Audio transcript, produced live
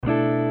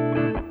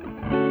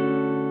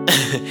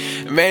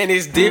Man,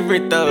 it's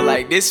different though.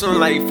 Like this one,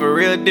 like for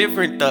real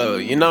different though.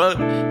 You know,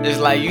 it's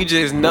like you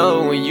just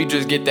know when you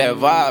just get that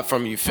vibe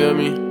from. You feel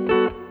me?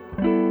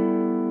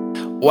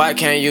 Why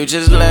can't you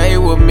just lay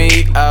with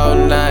me all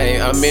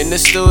night? I'm in the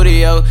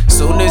studio.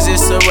 Soon as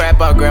it's a wrap,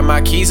 I'll grab my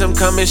keys, I'm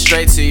coming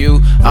straight to you.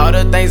 All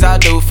the things I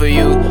do for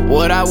you,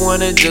 what I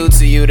wanna do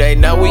to you. They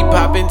know we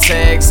poppin'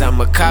 tags,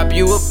 I'ma cop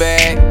you a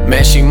bag.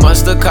 Man, she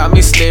musta caught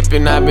me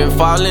slippin'. I've been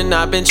fallin',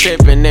 I've been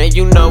trippin'. And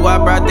you know I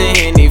brought the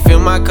Henny. Fill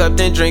my cup,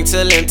 then drink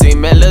till empty.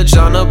 Met Lil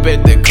John up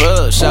at the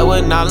club,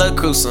 showing all her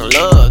crew some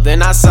love.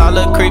 Then I saw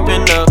her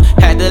creepin' up,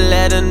 had to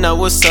let her know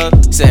what's up.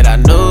 Said I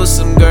knew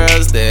some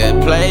girls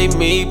that played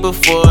me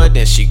before.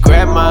 Then she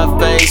grabbed my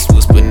face,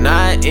 whispered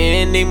not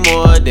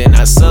anymore. Then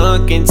I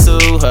sunk into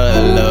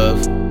her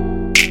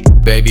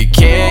love. Baby,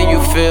 can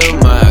you fill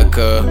my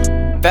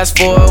cup? Fast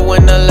forward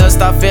when the love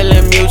start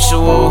feeling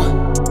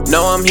mutual.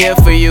 Know I'm here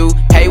for you,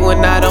 hate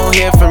when I don't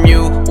hear from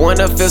you.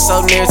 Wanna feel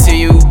so near to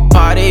you.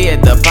 Party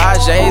at the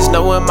Pages,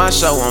 knowing my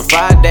show on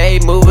Friday.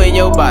 Moving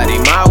your body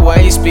my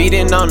way,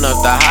 speeding on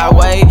up the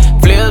highway.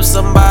 Flip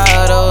some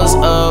bottles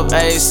of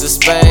Ace of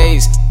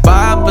Spades.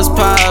 Boppers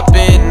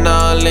popping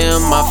all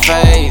in my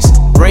face.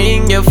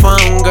 Bring your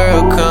phone,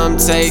 girl, come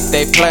take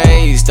they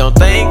place. Don't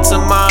think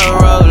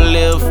tomorrow,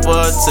 live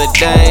for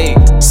today.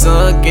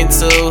 Sunk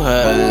into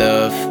her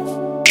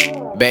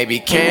love. Baby,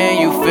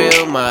 can you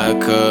fill my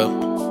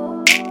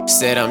cup?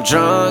 Said I'm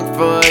drunk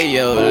for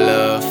your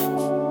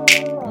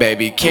love.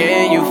 Baby,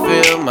 can you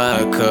fill my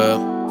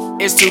cup?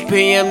 It's 2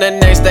 p.m. the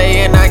next day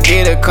and I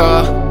get a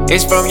call.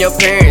 It's from your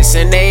parents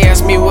and they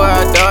ask me where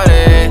our daughter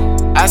at.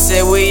 I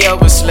said we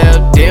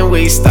overslept, then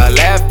we start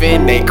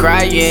laughing. They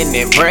crying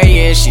and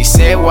praying. She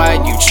said, why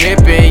you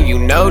tripping? You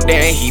know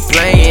that he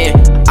playing.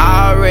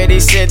 I already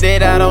said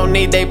that I don't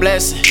need they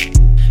blessing.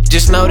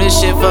 Just know this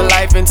shit for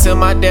life until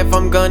my death,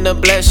 I'm gonna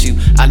bless you.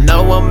 I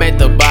know I'm at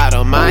the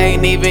bottom, I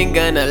ain't even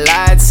gonna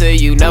lie to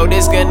you. Know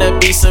there's gonna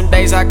be some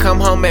days I come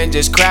home and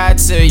just cry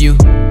to you.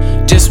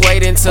 Just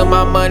wait until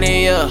my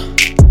money up.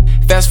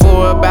 Fast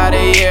forward about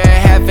a year and a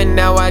half and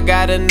now I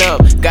got enough.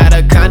 Got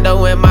a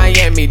condo in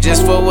Miami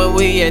just for when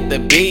we at the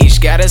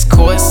beach. Got us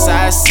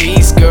courtside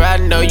seats, girl, I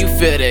know you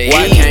feel the heat.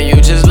 Why can't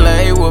you just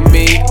lay with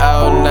me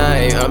all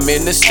night? I'm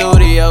in the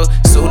studio.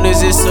 Soon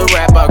as it's a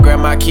wrap, I'll grab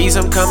my keys,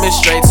 I'm coming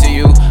straight to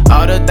you.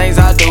 All the things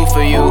I do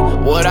for you,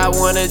 what I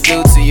wanna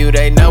do to you.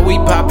 They know we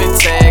poppin'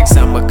 tags,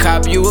 I'ma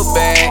cop you a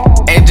bag.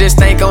 And just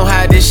think on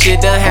how this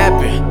shit done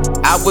happen.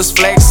 I was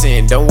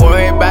flexing, don't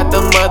worry about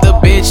them other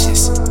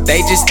bitches. They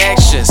just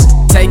extras.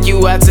 Take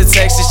you out to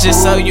Texas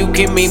just so you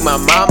can meet my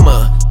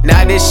mama.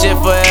 Now this shit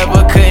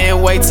forever,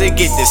 couldn't wait to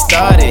get this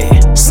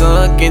started.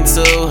 Sunk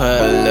into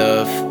her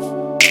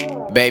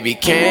love. Baby,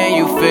 can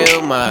you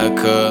fill my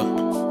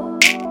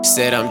cup?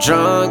 Said I'm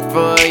drunk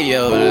for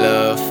your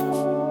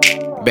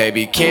love.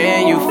 Baby,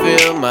 can you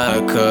fill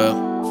my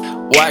cup?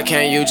 Why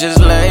can't you just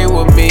lay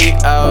with me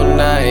all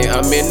night?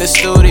 I'm in the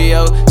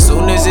studio.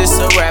 Soon as it's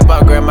a wrap,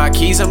 I'll grab my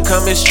keys, I'm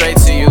coming straight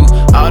to you.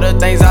 All the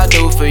things I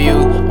do for you,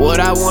 what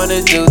I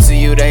wanna do to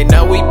you. They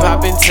know we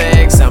poppin'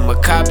 tags, I'ma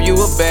cop you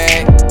a bag.